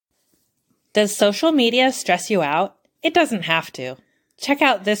Does social media stress you out? It doesn't have to. Check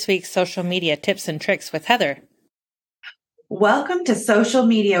out this week's social media tips and tricks with Heather. Welcome to Social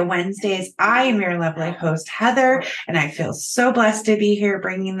Media Wednesdays. I am your lovely host, Heather, and I feel so blessed to be here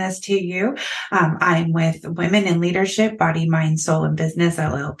bringing this to you. I'm with Women in Leadership, Body, Mind, Soul, and Business,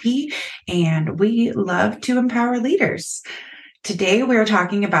 LLP, and we love to empower leaders. Today, we're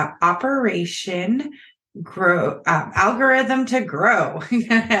talking about Operation Algorithm to grow.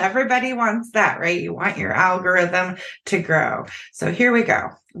 Everybody wants that, right? You want your algorithm to grow. So here we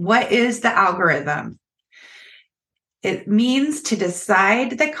go. What is the algorithm? It means to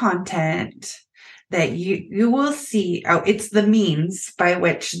decide the content that you will see. It's the means by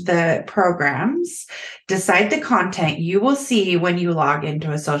which the programs decide the content you will see when you log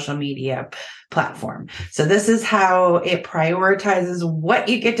into a social media platform. So this is how it prioritizes what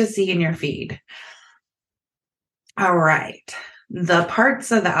you get to see in your feed. All right. The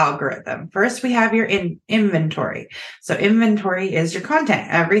parts of the algorithm. First, we have your inventory. So inventory is your content.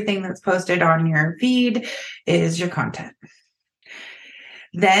 Everything that's posted on your feed is your content.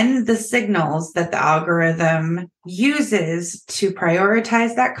 Then the signals that the algorithm uses to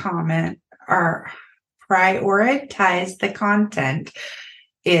prioritize that comment or prioritize the content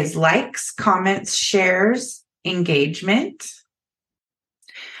is likes, comments, shares, engagement.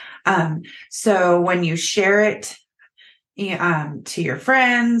 So when you share it to your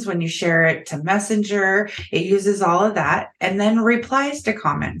friends, when you share it to Messenger, it uses all of that. And then replies to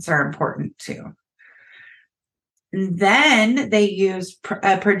comments are important too. And then they use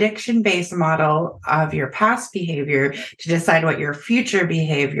a prediction-based model of your past behavior to decide what your future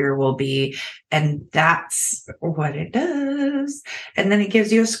behavior will be. And that's what it does. And then it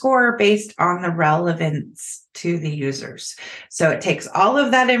gives you a score based on the relevance to the users. So it takes all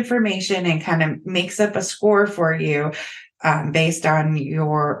of that information and kind of makes up a score for you based on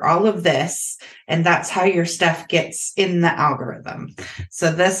all of this. And that's how your stuff gets in the algorithm.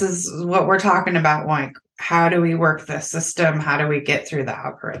 So this is what we're talking about. Like, how do we work the system? How do we get through the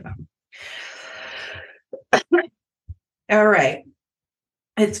algorithm? All right.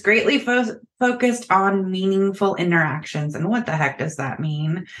 It's greatly focused on meaningful interactions. And what the heck does that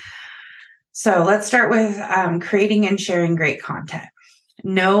mean? So let's start with creating and sharing great content.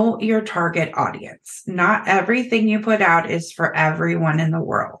 Know your target audience. Not everything you put out is for everyone in the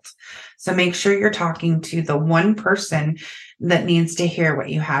world. So make sure you're talking to the one person that needs to hear what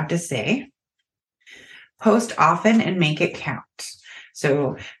you have to say. Post often and make it count.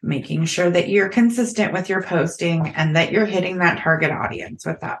 So making sure that you're consistent with your posting and that you're hitting that target audience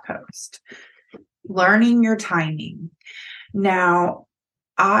with that post. Learning your timing. Now,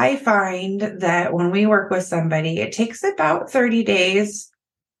 I find that when we work with somebody, it takes about 30 days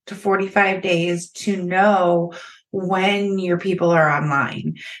to 45 days to know when your people are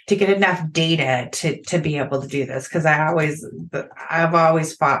online, to get enough data to be able to do this. Because I've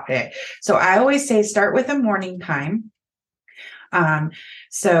always fought it. So I always say start with a morning time.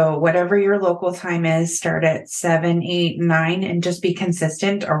 So whatever your local time is, start at 7, 8, 9, and just be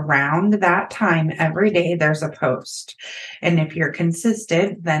consistent around that time. Every day there's a post. And if you're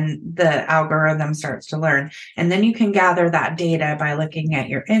consistent, then the algorithm starts to learn. And then you can gather that data by looking at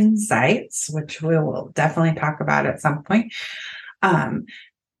your insights, which we will definitely talk about at some point. And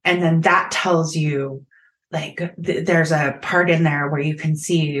then that tells you, like, there's a part in there where you can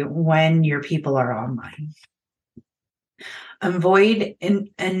see when your people are online. Avoid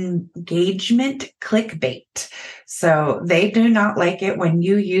engagement clickbait. So they do not like it when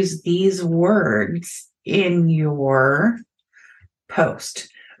you use these words in your post.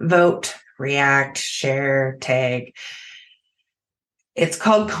 Vote, react, share, tag. It's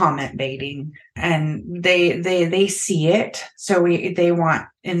called comment baiting, and they see it. So they want,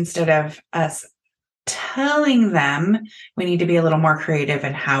 instead of us telling them, we need to be a little more creative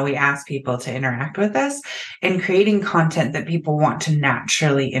in how we ask people to interact with us, and creating content that people want to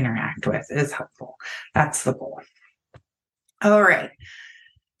naturally interact with is helpful. That's the goal. All right.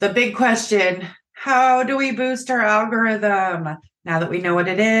 The big question, how do we boost our algorithm? Now that we know what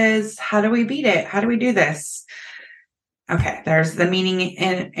it is, how do we beat it? How do we do this? Okay, there's the meaning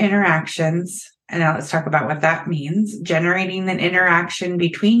in interactions. And now let's talk about what that means. Generating an interaction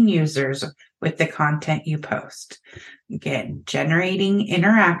between users with the content you post. Again, generating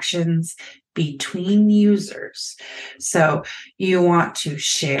interactions between users. So you want to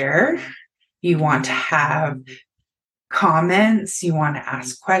share, you want to have comments, you want to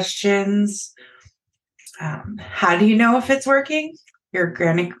ask questions. How do you know if it's working?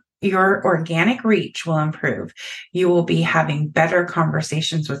 Your organic reach will improve. You will be having better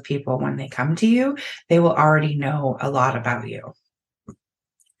conversations with people when they come to you. They will already know a lot about you.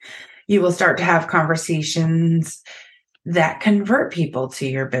 You will start to have conversations that convert people to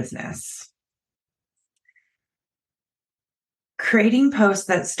your business. Creating posts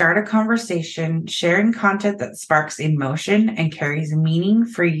that start a conversation, sharing content that sparks emotion and carries meaning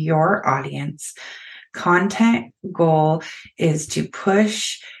for your audience. Content goal is to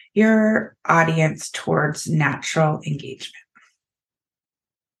push your audience towards natural engagement.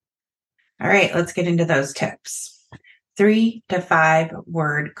 All right, let's get into those tips. 3 to 5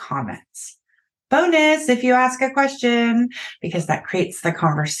 word comments. Bonus if you ask a question, because that creates the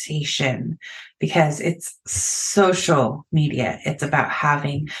conversation, because it's social media. It's about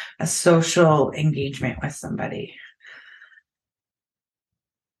having a social engagement with somebody.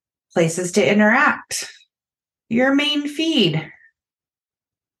 Places to interact. Your main feed,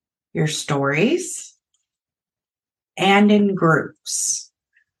 your stories, and in groups,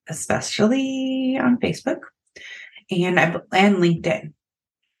 especially on Facebook and LinkedIn.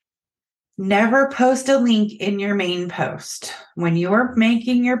 Never post a link in your main post. When you're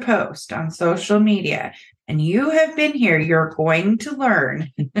making your post on social media and you have been here, you're going to learn.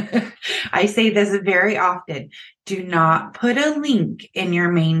 I say this very often. Do not put a link in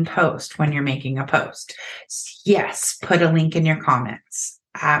your main post when you're making a post. Yes, put a link in your comments.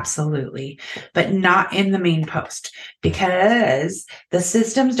 Absolutely. But not in the main post, because the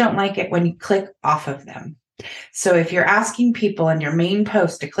systems don't like it when you click off of them. So if you're asking people in your main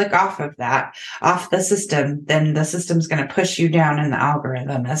post to click off the system, then the system's going to push you down in the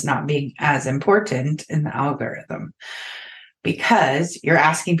algorithm as not being as important in the algorithm, because you're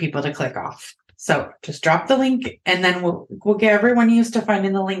asking people to click off. So just drop the link, and then we'll get everyone used to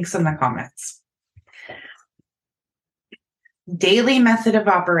finding the links in the comments. Daily method of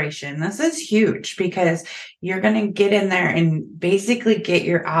operation. This is huge, because you're going to get in there and basically get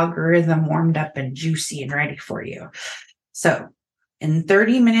your algorithm warmed up and juicy and ready for you. So in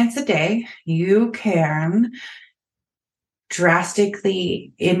 30 minutes a day, you can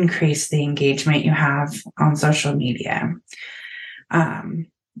drastically increase the engagement you have on social media.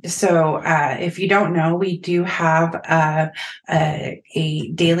 So if you don't know, we do have a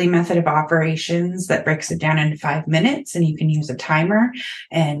daily method of operations that breaks it down into 5 minutes, and you can use a timer,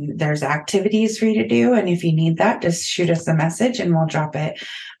 and there's activities for you to do. And if you need that, just shoot us a message and we'll drop it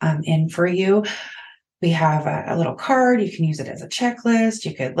in for you. We have a little card. You can use it as a checklist.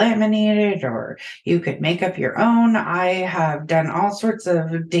 You could laminate it, or you could make up your own. I have done all sorts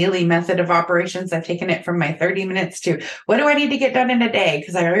of daily method of operations. I've taken it from my 30 minutes to what do I need to get done in a day?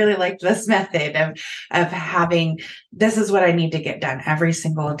 Because I really liked this method of having, this is what I need to get done every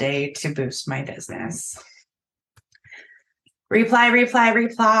single day to boost my business. Reply.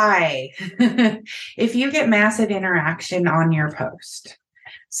 If you get massive interaction on your post.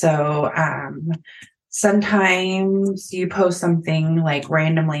 So, sometimes you post something like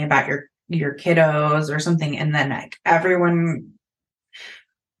randomly about your kiddos or something, and then like everyone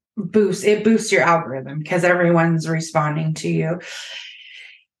boosts your algorithm because everyone's responding to you.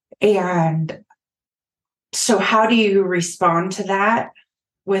 And so how do you respond to that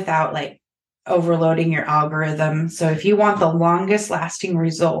without like overloading your algorithm? So if you want the longest lasting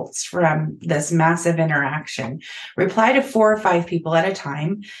results from this massive interaction, reply to 4 or 5 people at a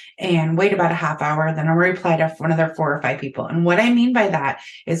time and wait about a half hour. Then I'll reply to another 4 or 5 people. And what I mean by that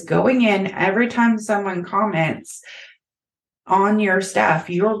is going in every time someone comments on your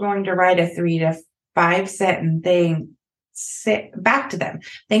stuff, you're going to write a 3 to 5 sentence thing back to them.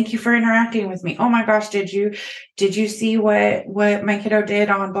 Thank you for interacting with me. Oh my gosh, did you see what my kiddo did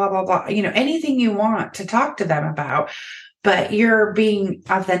on blah blah blah? Anything you want to talk to them about, but you're being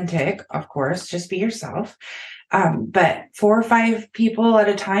authentic, of course, just be yourself. But 4 or 5 people at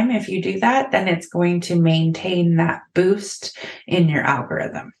a time, if you do that, then it's going to maintain that boost in your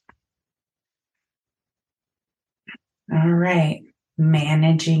algorithm. All right.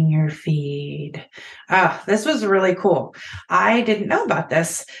 Managing your feed. This was really cool. I didn't know about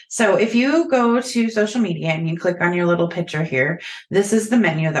this. So if you go to social media and you click on your little picture here, this is the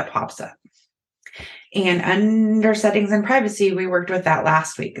menu that pops up. And under settings and privacy, we worked with that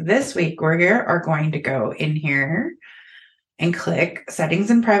last week. This week, we are going to go in here and click settings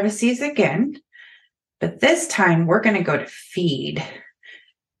and privacies again. But this time we're going to go to feed.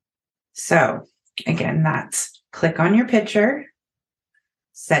 So again, that's click on your picture,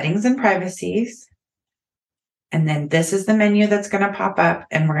 settings and privacies. And then this is the menu that's going to pop up,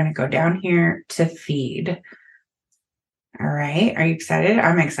 and we're going to go down here to feed. All right. Are you excited?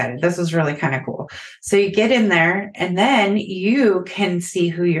 I'm excited. This is really kind of cool. So you get in there, and then you can see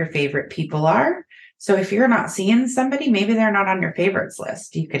who your favorite people are. So if you're not seeing somebody, maybe they're not on your favorites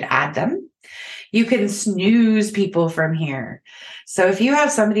list. You could add them. You can snooze people from here. So if you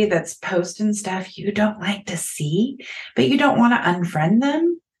have somebody that's posting stuff you don't like to see, but you don't want to unfriend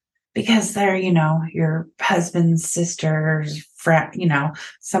them because they're, your husband's sister's friend,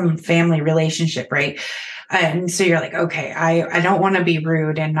 some family relationship, right? And so you're like, okay, I don't want to be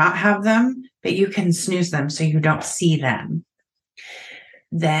rude and not have them, but you can snooze them so you don't see them.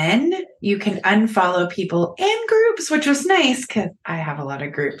 Then you can unfollow people in groups, which was nice because I have a lot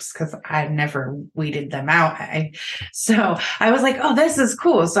of groups because I never weeded them out. So I was like, oh, this is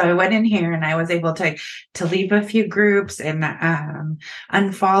cool. So I went in here and I was able to leave a few groups and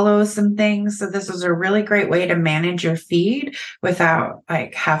unfollow some things. So this was a really great way to manage your feed without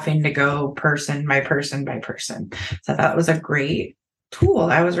like having to go person by person by person. So that was a great tool.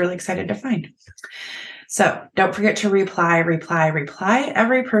 I was really excited to find. So don't forget to reply every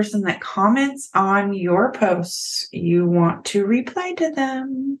person that comments on your posts. You want to reply to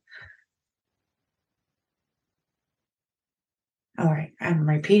them. All right, I'm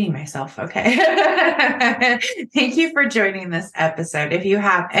repeating myself. Okay. Thank you for joining this episode. If you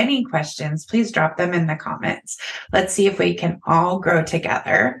have any questions, please drop them in the comments. Let's see if we can all grow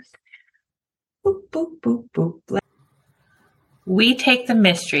together. Boop, boop, boop, boop. We take the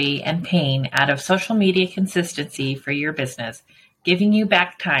mystery and pain out of social media consistency for your business, giving you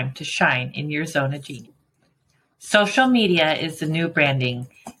back time to shine in your zone of genius. Social media is the new branding.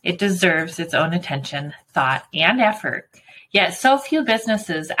 It deserves its own attention, thought, and effort. Yet so few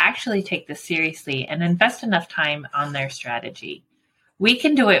businesses actually take this seriously and invest enough time on their strategy. We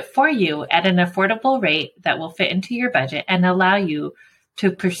can do it for you at an affordable rate that will fit into your budget and allow you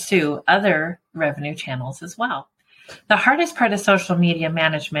to pursue other revenue channels as well. The hardest part of social media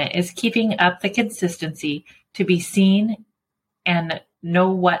management is keeping up the consistency to be seen and know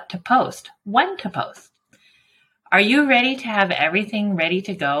what to post, when to post. Are you ready to have everything ready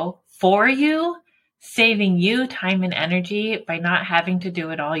to go for you, saving you time and energy by not having to do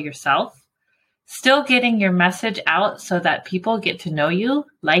it all yourself? Still getting your message out so that people get to know you,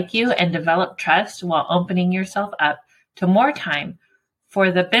 like you, and develop trust while opening yourself up to more time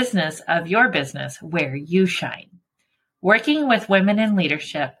for the business of your business where you shine. Working with Women in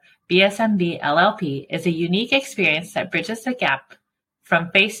Leadership, BSMB LLP, is a unique experience that bridges the gap from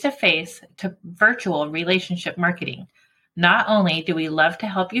face-to-face to virtual relationship marketing. Not only do we love to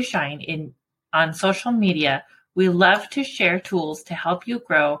help you shine on social media, we love to share tools to help you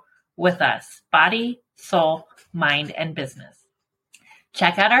grow with us, body, soul, mind, and business.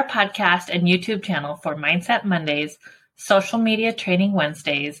 Check out our podcast and YouTube channel for Mindset Mondays, Social Media Training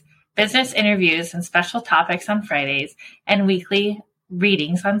Wednesdays, business interviews and special topics on Fridays, and weekly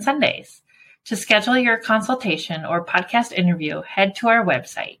readings on Sundays. To schedule your consultation or podcast interview, head to our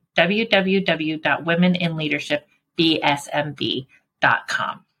website,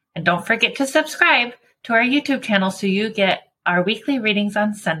 www.womeninleadershipbsmb.com. And don't forget to subscribe to our YouTube channel so you get our weekly readings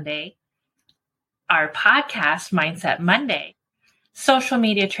on Sunday, our podcast, Mindset Monday, Social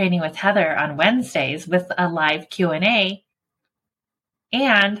Media Training with Heather on Wednesdays with a live Q&A,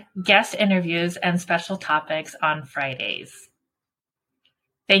 and guest interviews and special topics on Fridays.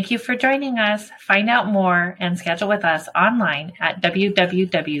 Thank you for joining us. Find out more and schedule with us online at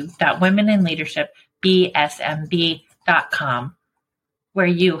www.womeninleadershipbsmb.com, where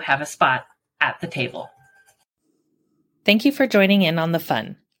you have a spot at the table. Thank you for joining in on the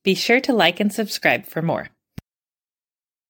fun. Be sure to like and subscribe for more.